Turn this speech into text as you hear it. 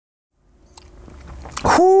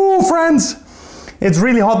Whoo, friends! It's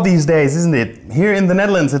really hot these days, isn't it? Here in the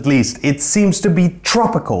Netherlands at least, it seems to be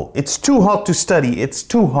tropical. It's too hot to study, it's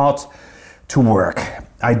too hot to work.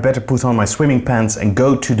 I'd better put on my swimming pants and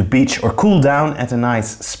go to the beach or cool down at a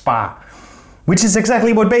nice spa. Which is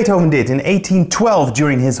exactly what Beethoven did in 1812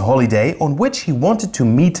 during his holiday, on which he wanted to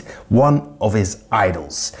meet one of his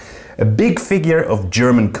idols. A big figure of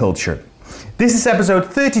German culture. This is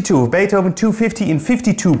episode 32 of Beethoven 250 in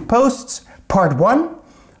 52 posts, part 1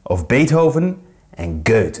 of Beethoven and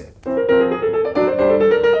Goethe.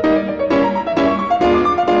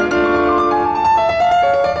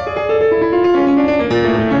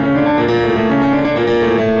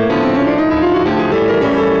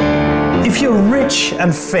 If you're rich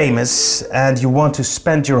and famous and you want to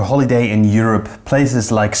spend your holiday in Europe,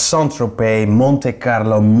 places like Saint-Tropez, Monte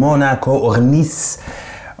Carlo, Monaco or Nice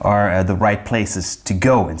are the right places to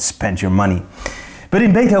go and spend your money. But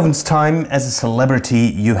in Beethoven's time, as a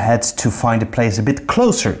celebrity, you had to find a place a bit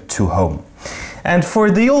closer to home. And for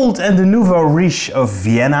the old and the nouveau riche of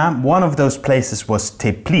Vienna, one of those places was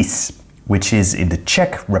Teplice, which is in the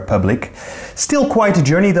Czech Republic. Still quite a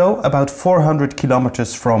journey though, about 400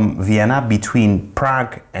 kilometers from Vienna, between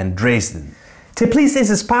Prague and Dresden. Teplice is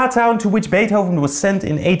a spa town to which Beethoven was sent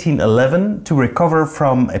in 1811 to recover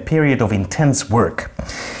from a period of intense work.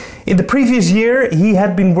 In the previous year, he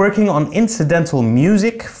had been working on incidental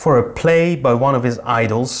music for a play by one of his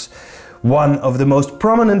idols, one of the most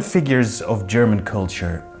prominent figures of German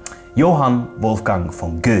culture, Johann Wolfgang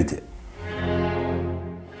von Goethe.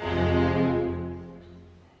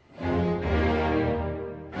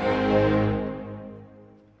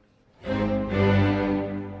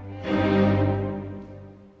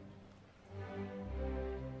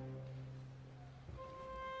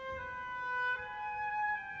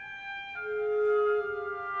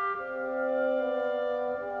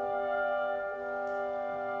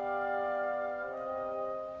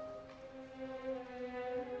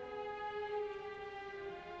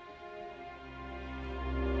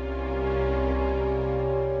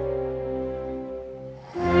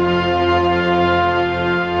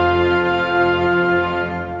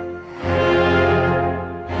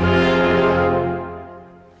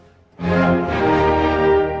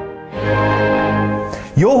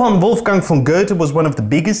 Johann Wolfgang von Goethe was one of the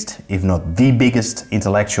biggest, if not the biggest,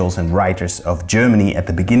 intellectuals and writers of Germany at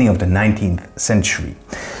the beginning of the 19th century.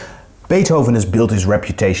 Beethoven has built his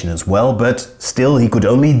reputation as well, but still he could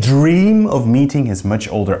only dream of meeting his much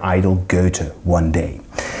older idol Goethe one day.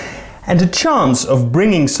 And the chance of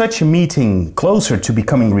bringing such a meeting closer to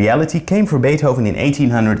becoming reality came for Beethoven in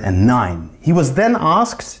 1809. He was then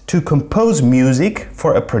asked to compose music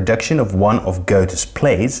for a production of one of Goethe's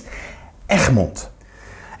plays, Egmont.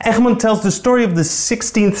 Egmont tells the story of the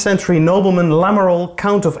 16th century nobleman Lamoral,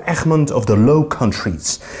 Count of Egmont of the Low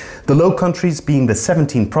Countries. The Low Countries being the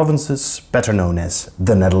 17 provinces, better known as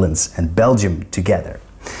the Netherlands and Belgium together.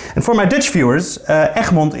 And for my Dutch viewers,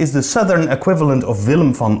 Egmont is the southern equivalent of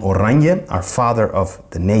Willem van Oranje, our father of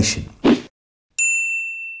the nation.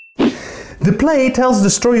 The play tells the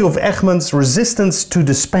story of Egmont's resistance to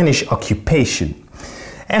the Spanish occupation.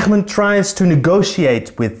 Egmont tries to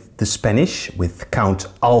negotiate with the Spanish, with Count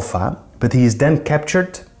Alpha, but he is then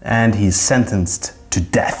captured and he is sentenced to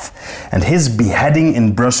death. And his beheading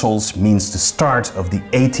in Brussels means the start of the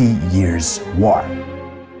 80 Years' War.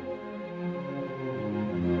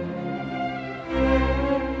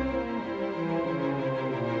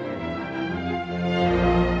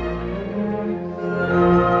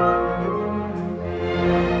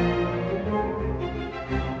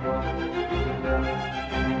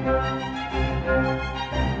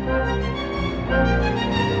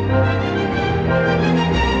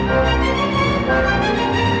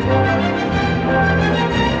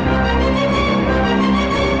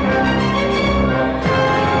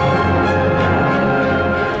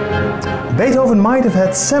 Beethoven might have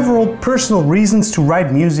had several personal reasons to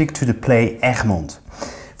write music to the play Egmont.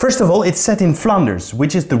 First of all, it's set in Flanders,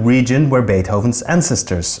 which is the region where Beethoven's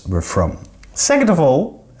ancestors were from. Second of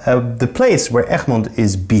all, the place where Egmont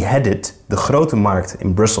is beheaded, the Grote Markt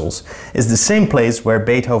in Brussels, is the same place where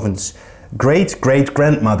Beethoven's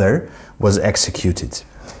great-great-grandmother was executed.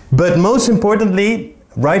 But most importantly,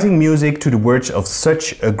 writing music to the words of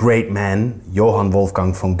such a great man, Johann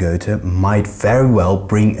Wolfgang von Goethe, might very well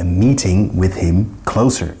bring a meeting with him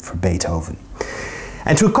closer for Beethoven.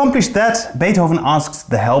 And to accomplish that, Beethoven asks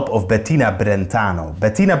the help of Bettina Brentano.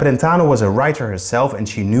 Bettina Brentano was a writer herself and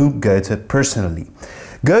she knew Goethe personally.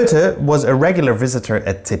 Goethe was a regular visitor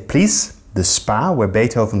at Teplice, the spa where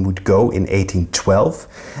Beethoven would go in 1812,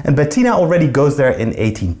 and Bettina already goes there in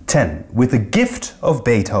 1810 with a gift of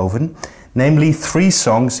Beethoven, namely 3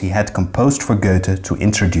 songs he had composed for Goethe to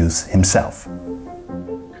introduce himself.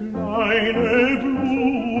 Kleine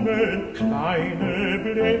Blumen, kleine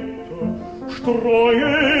Blätter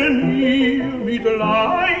streuen mir mit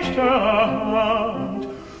leichter Hand.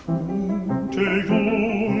 Gute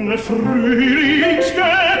junge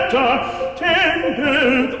Frühlingsgötter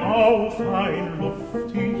tändelnd auf ein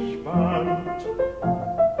luftig Band.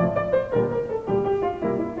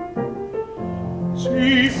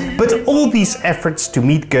 But all these efforts to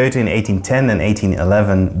meet Goethe in 1810 and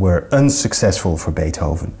 1811 were unsuccessful for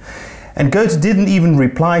Beethoven. And Goethe didn't even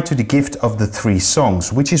reply to the gift of the 3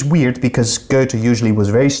 songs, which is weird because Goethe usually was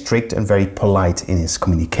very strict and very polite in his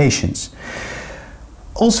communications.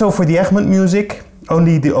 Also for the Egmont music,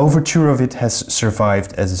 only the overture of it has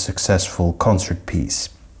survived as a successful concert piece.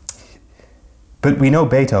 But we know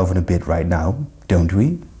Beethoven a bit right now, don't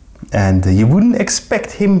we? And you wouldn't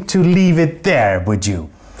expect him to leave it there, would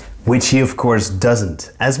you? Which he of course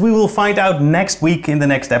doesn't, as we will find out next week in the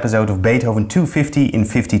next episode of Beethoven 250 in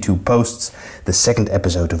 52 Posts, the 2nd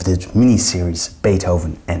episode of this mini-series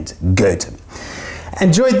Beethoven and Goethe.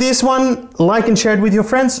 Enjoyed this one? Like and share it with your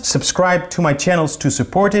friends, subscribe to my channels to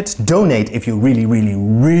support it, donate if you really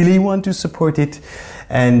want to support it,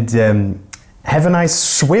 and have a nice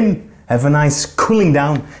swim, have a nice cooling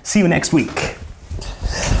down. See you next week.